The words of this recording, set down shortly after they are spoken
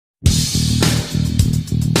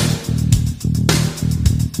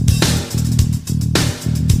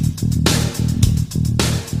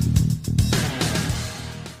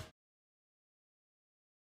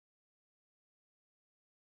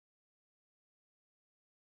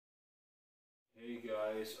Hey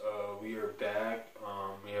guys, we are back.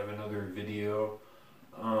 We have another video.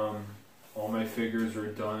 All my figures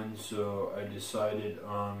are done, so I decided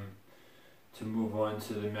to move on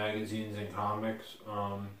to the magazines and comics.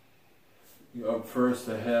 Up first,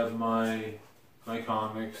 I have my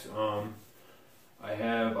comics. I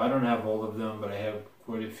don't have all of them, but I have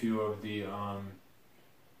quite a few of the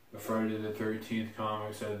Friday the 13th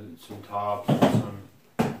comics. I have some tops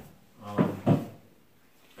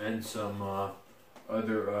and some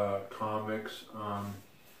other comics.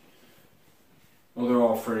 Well, they're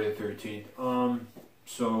all Friday the 13th.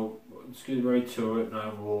 So let's get right to it, and I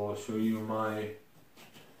will show you my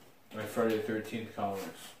Friday the 13th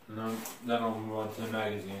comics, and then I'll move on to the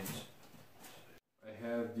magazines. I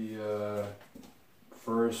have the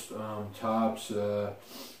first tops.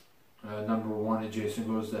 Number 1 of Jason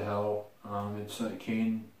Goes to Hell. It's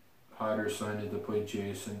Kane Hodder signed it to play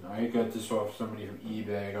Jason. I got this off somebody from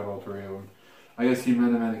eBay. I got all 3 of them. I guess he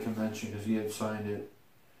met him at a convention because he had signed it.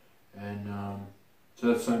 And so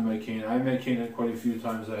that's signed by Kane. I met Kane quite a few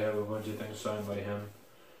times. I have a bunch of things signed by him.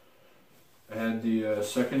 I had the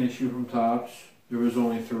second issue from Topps. There was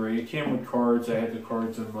only 3. It came with cards. I had the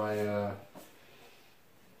cards in my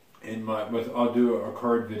I'll do a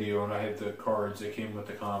card video, and I have the cards that came with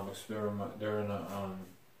the comics. They're in a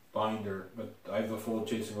binder, but I have the full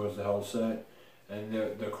Jason Goes to Hell set, and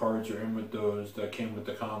the cards are in with those that came with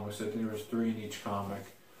the comics. I think there was 3 in each comic.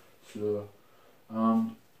 So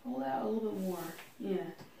hold out a little bit more,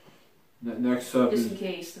 yeah. Next up just in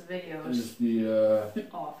case the video is the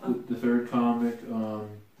off. The third comic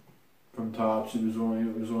from Topps. It was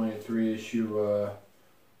only a 3-issue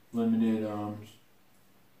limited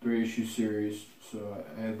 3-issue series, so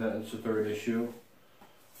I had that as a 3rd issue.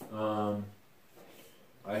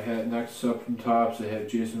 I had next up from Topps, I have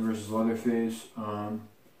Jason vs. Leatherface.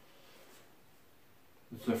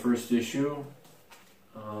 It's the 1st issue.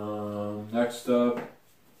 Next up,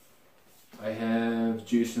 I have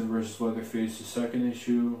Jason vs. Leatherface, the 2nd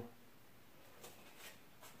issue.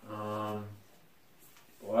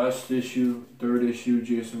 Last issue, 3rd issue,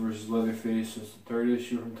 Jason vs. Leatherface. It's the 3rd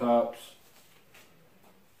issue from Topps.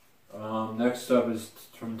 Next up is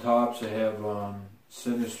from Topps. I have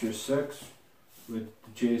Sinister 6 with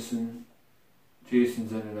Jason.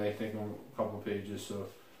 Jason's in it, I think, on a couple pages. So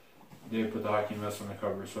they put the hockey mess on the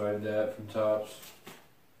cover. So I have that from Topps.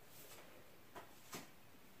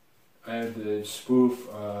 I have the spoof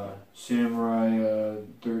Samurai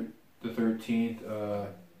the 13th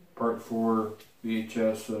Part 4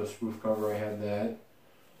 VHS spoof cover. I had that.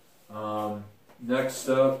 Next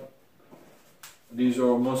up.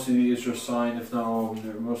 Most of these are signed, if not all of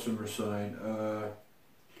them. Most of them are signed.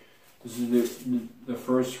 This is the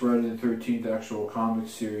first Friday the 13th actual comic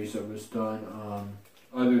series that was done,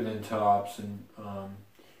 other than Topps, and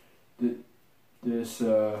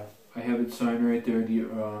I have it signed right there.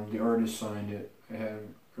 The artist signed it. I have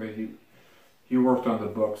right. He worked on the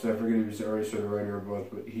books. I forget if he was the artist or the writer of both,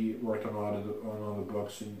 but he worked on all the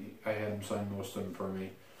books, and I had him sign most of them for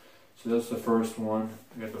me. So that's the first one.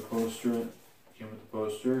 I got the poster. Came with the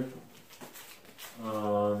poster.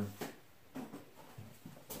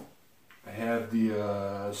 I have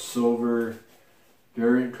the silver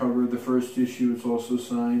variant cover of the 1st issue. It's also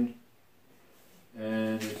signed,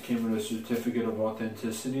 and it came with a certificate of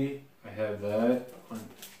authenticity. I have that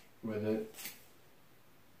with it.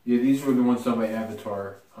 Yeah, these were the ones done by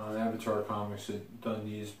Avatar. Avatar Comics had done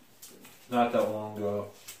these not that long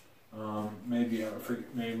ago. Maybe I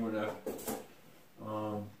forget. Maybe when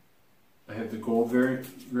I have the gold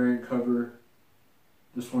variant cover.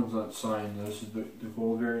 This one's not signed. This is the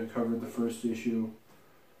gold variant cover of the 1st issue.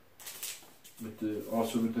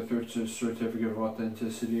 Also with the 3rd certificate of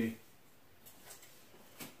authenticity.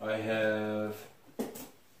 I have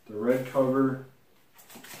the red cover,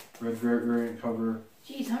 red variant cover.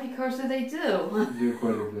 Jeez, how many covers did they do? They do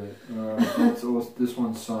quite a bit. This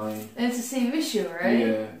one's signed. And it's the same issue, right?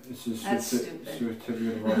 Yeah, it's a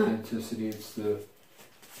certificate of authenticity. It's the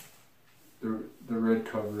red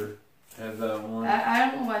cover. I have that one. I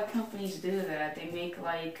don't know why companies do that. They make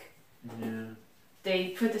they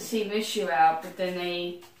put the same issue out, but then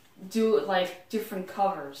they do it like different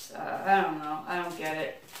covers. I don't know. I don't get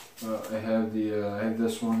it. I have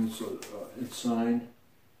this one. It's signed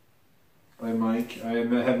by Mike. I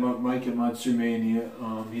had Mike at Matsumania.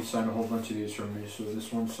 He signed a whole bunch of these for me, so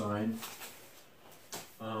this one's signed.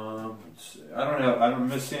 I'm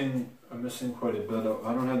missing quite a bit.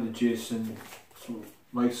 I don't have the Jason. So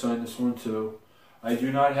Mike signed this one too. I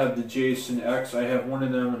do not have the Jason X. I have one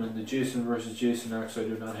of them, and then the Jason vs. Jason X. I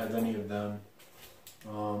do not have any of them.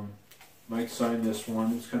 Mike signed this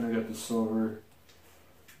one. It's kind of got the silver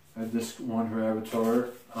I had this one for Avatar.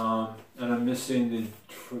 And I'm missing the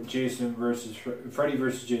Freddy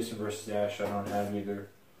versus Jason versus Ash. I don't have either.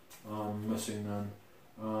 Missing none.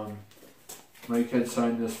 Mike had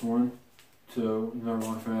signed this one to another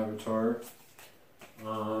one from Avatar.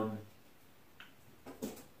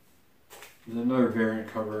 There's another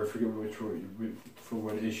variant cover. I forget for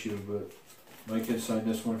what issue, but Mike had signed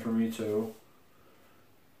this one for me too.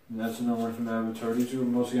 And that's another one from Avatar. These are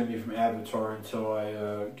mostly gonna be from Avatar until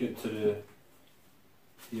I get to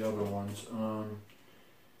the other ones.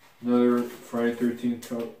 Another Friday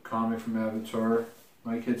 13th comic from Avatar.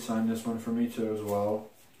 Mike had signed this one for me too as well,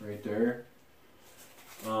 right there.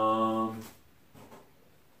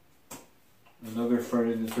 Another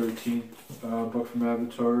Friday the 13th book from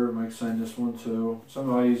Avatar. Mike signed this one too. Some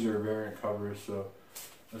of these are variant covers, so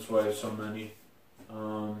that's why I have so many.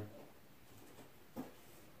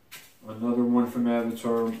 Another one from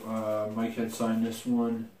Avatar. Mike had signed this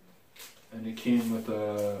one, and it came with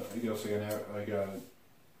I guess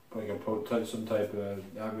some type of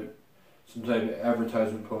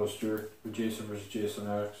advertisement poster for Jason vs. Jason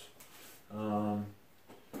X.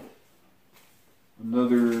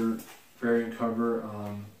 Another variant cover.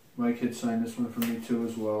 Mike had signed this one for me too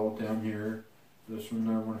as well, down here. This one,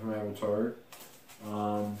 another one from Avatar.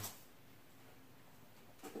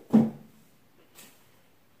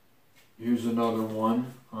 Here's another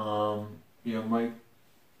one. Mike.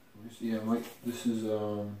 This is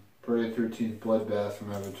Friday the 13th Bloodbath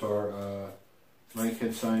from Avatar. Mike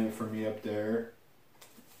had signed it for me up there.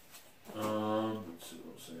 Let's see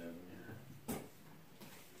what else I have in here.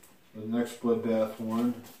 The next Bloodbath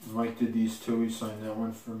one, Mike did these two. He signed that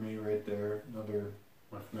one for me right there. Another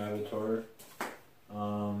one from Avatar.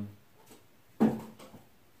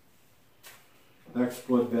 Next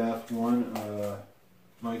Bloodbath one,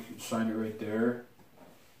 Mike signed it right there.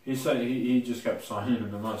 He just kept signing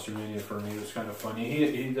them in Monster Mania for me. It was kind of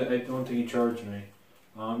funny. I don't think he charged me.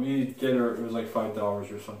 He did, it was like $5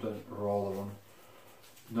 or something for all of them.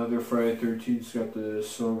 Another Friday 13th's got the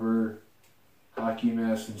silver hockey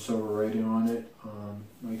mask and silver writing on it.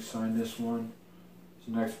 Mike signed this one. It's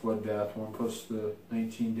the next Bloodbath one, plus the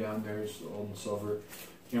 19 down there is all in silver.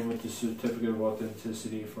 Came with the certificate of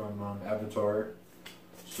authenticity from Avatar.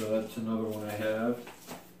 So that's another one I have.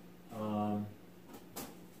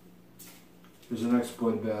 There's the next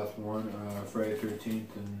Bloodbath one, Friday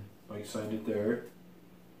 13th, and Mike signed it there.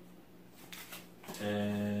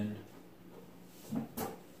 And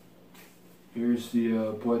here's the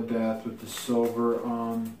Bloodbath with the silver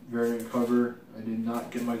variant cover. I did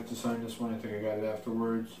not get Mike to sign this one. I think I got it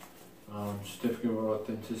afterwards. Certificate of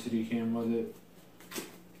authenticity came with it.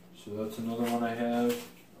 So that's another one I have.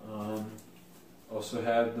 Also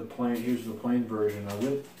have the plain. Here's the plain version of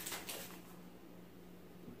it.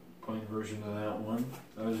 Plain version of that one.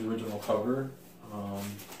 That was the original cover.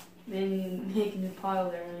 Then making a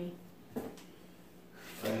pile there, honey.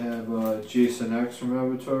 I have Jason X from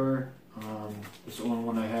Avatar. This is the only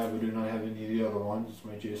one I have. I do not have any of the other ones. It's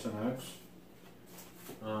my Jason X.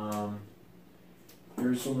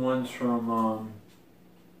 Here's some ones from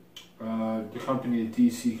the company that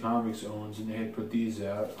DC Comics owns, and they had put these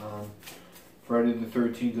out. Friday the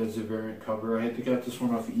 13th as a variant cover. I had to get this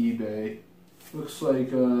one off eBay. Looks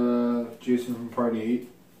like Jason from Part 8.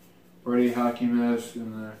 Part 8 hockey mask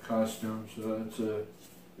and the costume, so that's a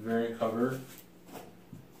variant cover.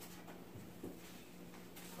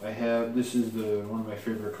 This is one of my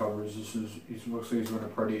favorite covers. He looks like he's wearing a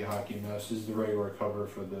Part 8 hockey mask. This is the regular cover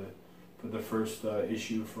for the first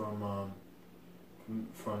issue from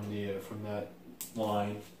that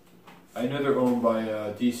line. I know they're owned by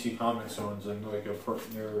DC Comics owns them, they're part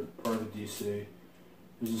of DC.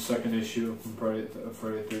 There's the second issue from Friday the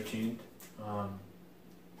 13th.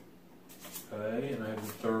 Okay, and I have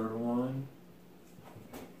the third one.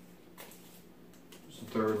 It's the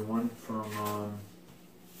third one from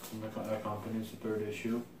that company. It's the third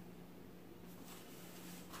issue.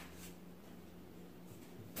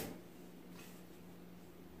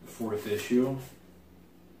 The fourth issue.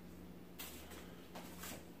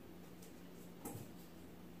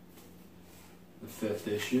 The fifth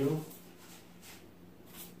issue.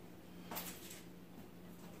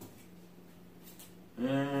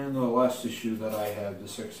 And the last issue that I have, the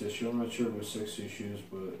sixth issue. I'm not sure if it was 6 issues,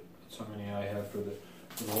 but that's how many I have for the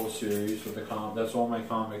whole series. With that's all my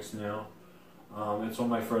comics now. It's all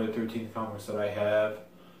my Friday the 13th comics that I have.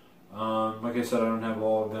 Like I said, I don't have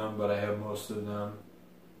all of them, but I have most of them.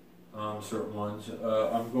 Certain ones.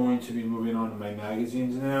 I'm going to be moving on to my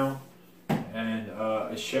magazines now. And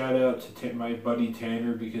a shout out to my buddy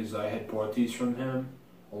Tanner, because I had bought these from him.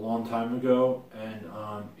 a long time ago, and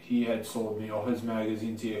he had sold me all his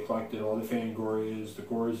magazines. He had collected all the Fangorias, the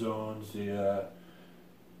Gorzones, the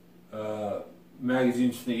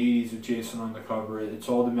magazines from the 80s with Jason on the cover. It's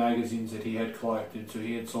all the magazines that he had collected, so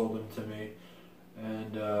he had sold them to me,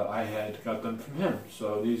 and I had got them from him.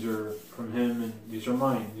 So these are from him, and these are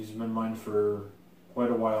mine. These have been mine for quite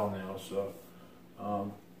a while now, so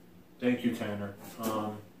thank you, Tanner.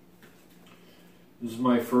 This is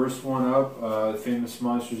my first one up, Famous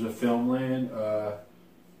Monsters of Filmland.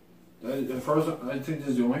 As far as I think this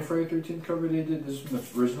is the only Friday the 13th cover they did. This is from the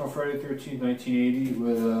original Friday the 13th, 1980,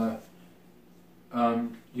 with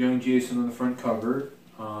young Jason on the front cover.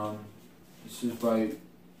 This is by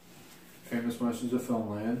Famous Monsters of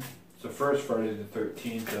Filmland. It's the first Friday the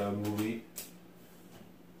 13th movie.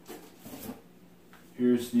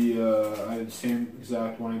 Here's the, I have the same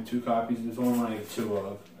exact one. I have 2 copies. There's only one I have 2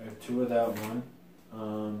 of. I have 2 of that one.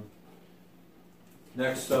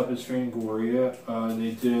 Next up is Fangoria.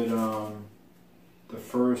 They did the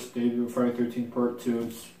first debut of Friday the 13th Part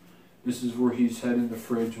 2. This is where he's heading the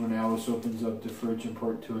fridge when Alice opens up the fridge in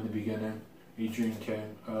Part 2 in the beginning. Adrian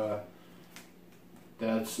King.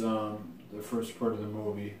 That's the first part of the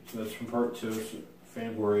movie. So that's from Part 2, so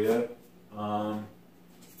Fangoria.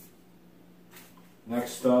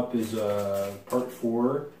 Next up is Part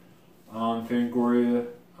 4, Fangoria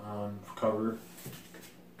cover.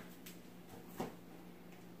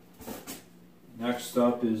 Next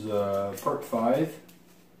up is Part 5,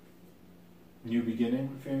 New Beginning,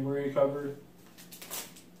 Fangoria cover.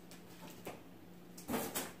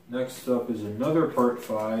 Next up is another Part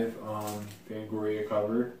 5, Fangoria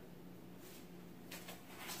cover.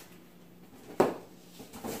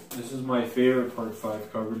 This is my favorite Part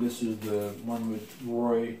 5 cover. This is the one with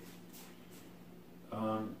Roy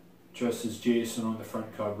dressed as Jason on the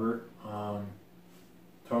front cover.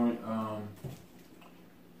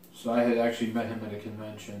 So I had actually met him at a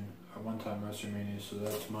convention at one time, WrestleMania, so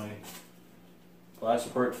that's my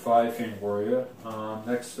last Part 5 Fangoria.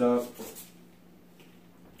 Next up,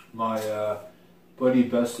 my Buddy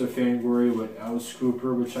Besta Fangoria with Alice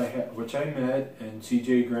Cooper, which I met, and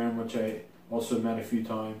CJ Graham, which I also met a few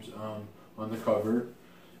times on the cover.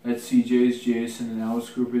 That's CJ's Jason and Alice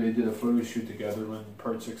Cooper. They did a photo shoot together when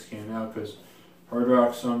Part 6 came out, because Hard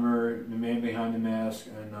Rock Summer, The Man Behind the Mask,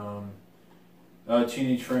 and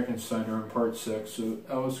Teenage Frankenstein are in Part 6. So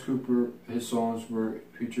Alice Cooper, his songs were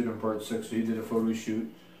featured in Part 6, so he did a photo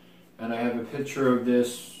shoot. And I have a picture of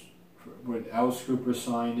this with Alice Cooper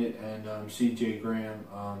signed it and CJ Graham.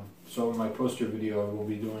 So in my poster video, I will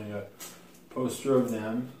be doing a poster of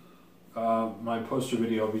them. My poster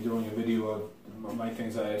video, I'll be doing a video of my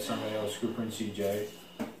things I have signed by Alice Cooper and CJ.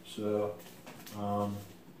 So,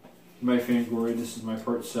 my Fangoria, this is my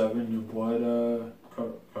Part 7 New Blood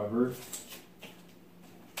cover.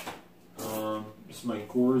 This is my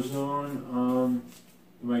Gorezone,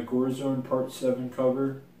 Part 7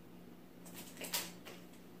 cover.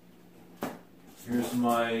 Here's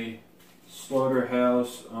my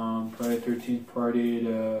Slaughterhouse Friday the 13th Part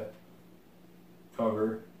 8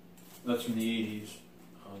 cover. That's from the 80s.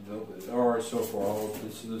 Or so far, all of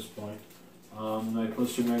this to this point. My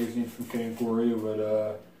poster magazine from Fangoria with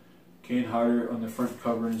Kane Hodder on the front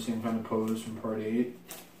cover in the same kind of pose from Part 8.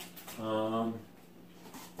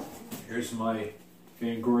 Here's my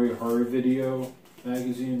Fangoria Horror Video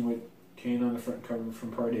magazine with Kane on the front cover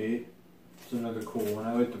from Part 8. It's another cool one.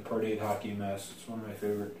 I like the Part 8 hockey mask. It's one of my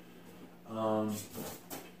favorite.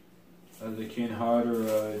 The Kane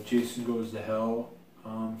Hodder Jason Goes to Hell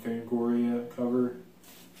Fangoria cover.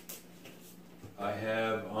 I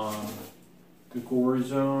have the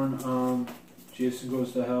Gorezone Jason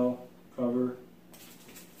Goes to Hell cover.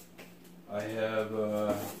 I have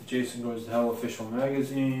Jason Goes to Hell official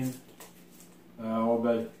magazine. All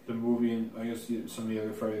about the movie and I guess some of the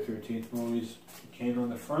other Friday the 13th movies. Kane on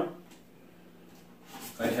the front.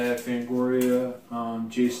 I have Fangoria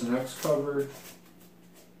Jason X cover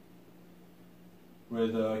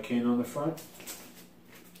with Kane on the front.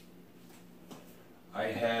 I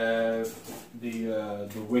have the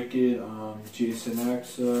Wicked Jason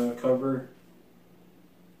X cover.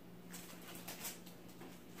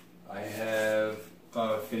 I have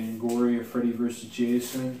Fangoria Freddy vs.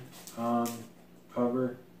 Jason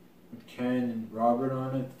cover with Ken and Robert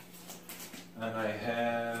on it. And I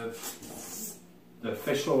have the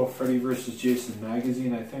official Freddy vs. Jason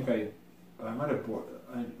magazine. I think I might have bought,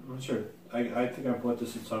 I'm not sure. I think I bought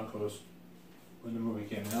this at Suncoast when the movie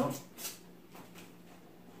came out.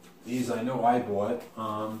 These I know I bought.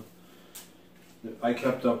 I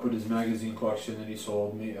kept up with his magazine collection that he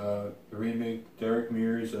sold me. The remake, Derek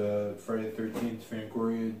Mears, Friday the 13th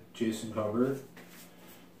Fangoria Jason cover.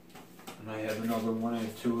 And I have another one. I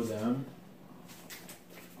have two of them.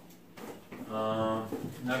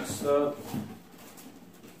 Next up,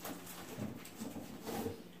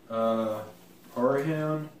 Horror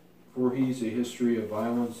Hound, Voorhees, A History of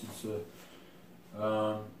Violence. It's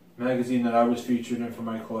a magazine that I was featured in for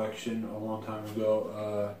my collection a long time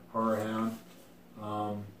ago. Horror Hound.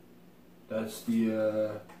 That's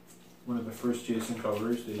the one of the first Jason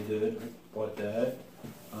covers they did. I bought that.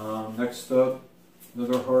 Next up,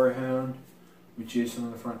 another Horror Hound with Jason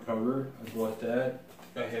on the front cover. I bought that.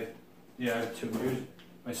 I have two. Here's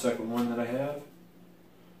my second one that I have.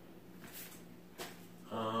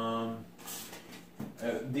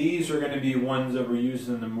 These are going to be ones that were used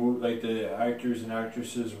in the movie, like the actors and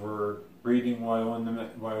actresses were reading while in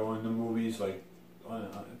the movies, like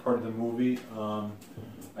part of the movie.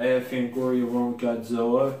 I have Fangoria Won't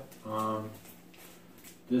Godzilla.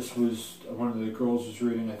 This was one of the girls was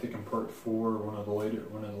reading, I think in part 4, one of the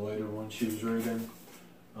later ones she was reading.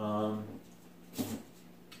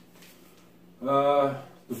 The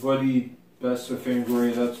Bloody Best of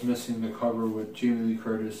Fangoria, that's missing the cover with Jamie Lee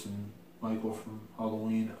Curtis and Michael from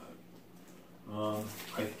Halloween. I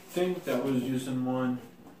think that was used in one.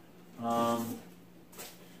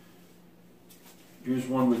 Here's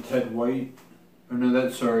one with Ted White. Oh no,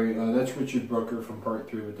 that's Richard Brooker from part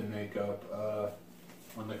 3 with the makeup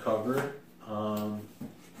on the cover.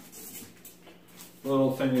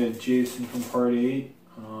 Little thing of Jason from part 8.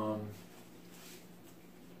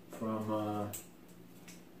 From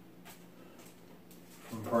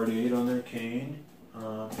part 8 on there, Kane.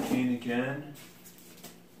 Kane again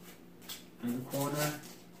in the corner,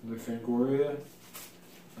 the Fangoria.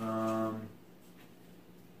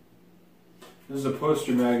 This is a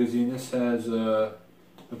poster magazine. This has the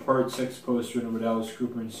part 6 poster in it with Alice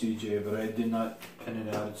Cooper and CJ, but I did not pin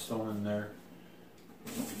it out. It's still in there.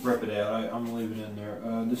 Rep it out. I'm gonna leave it in there.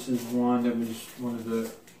 This is one that was one of the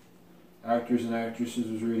actors and actresses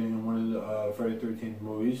was reading in one of the Friday the 13th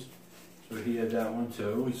movies. So he had that one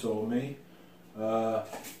too. He sold me.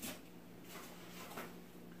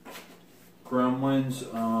 Gremlins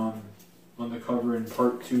on the cover in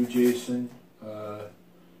part 2, Jason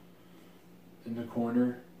in the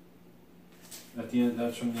corner. At the end,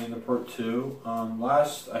 that's from the end of part 2.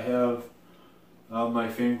 Last, I have my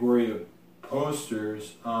Fangoria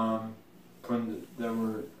posters that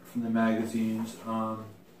were from the magazines.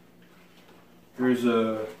 Here's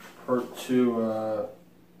a part 2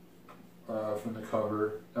 from the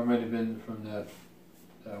cover. That might have been from that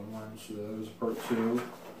one, so that was part 2.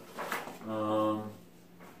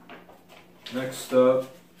 Next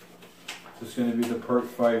up is going to be the part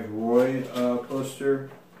 5 Roy poster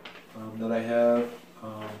that I have.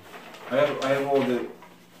 I have all the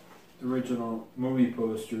original movie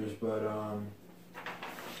posters, but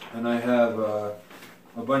and I have a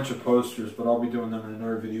bunch of posters, but I'll be doing them in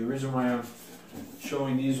another video. The reason why I'm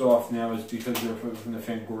showing these off now is because they're from the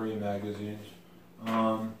Fangoria magazines.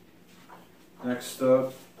 Next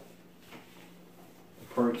up,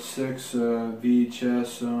 part 6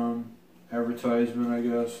 VHS advertisement, I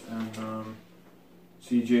guess, and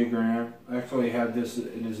CJ Graham. I actually have this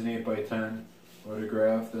in as an 8x10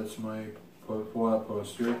 autograph. That's my pull-out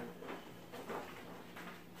poster.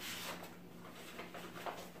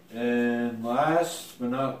 And last but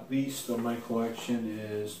not least of my collection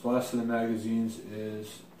is, last of the magazines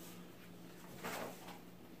is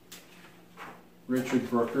Richard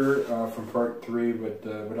Brooker from part 3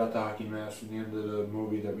 without the hockey mask at the end of the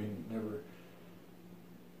movie that we never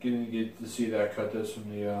didn't get to see that cut. That's from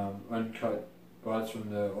the uncut, but that's from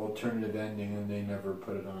the alternative ending, and they never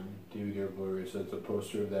put it on DVD or Blu-ray. So it's a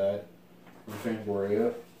poster of that from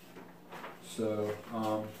Fangoria. So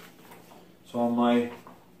all my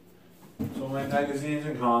magazines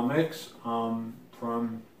and comics from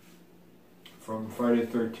Friday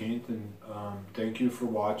the 13th, and thank you for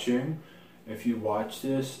watching. If you watch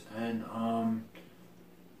this, and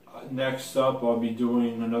next up I'll be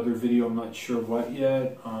doing another video, I'm not sure what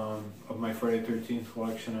yet, of my Friday the 13th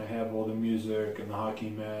collection. I have all the music and the hockey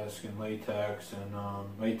mask and latex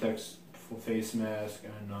latex full face mask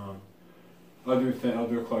and other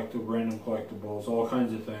random collectibles, all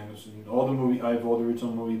kinds of things, and all the movie. I have all the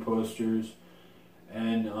original movie posters,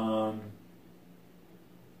 and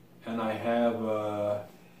I have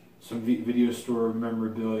some video store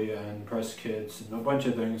memorabilia and press kits and a bunch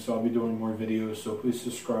of things. So I'll be doing more videos. So please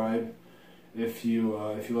subscribe if you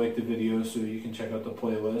like the videos, so you can check out the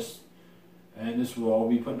playlist. And this will all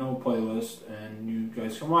be put in a playlist, and you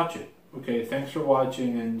guys can watch it. Okay, thanks for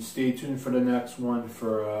watching, and stay tuned for the next one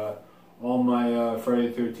for all my Friday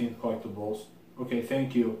the 13th collectibles. Okay,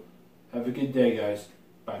 thank you. Have a good day, guys.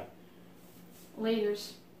 Bye.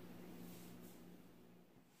 Laters.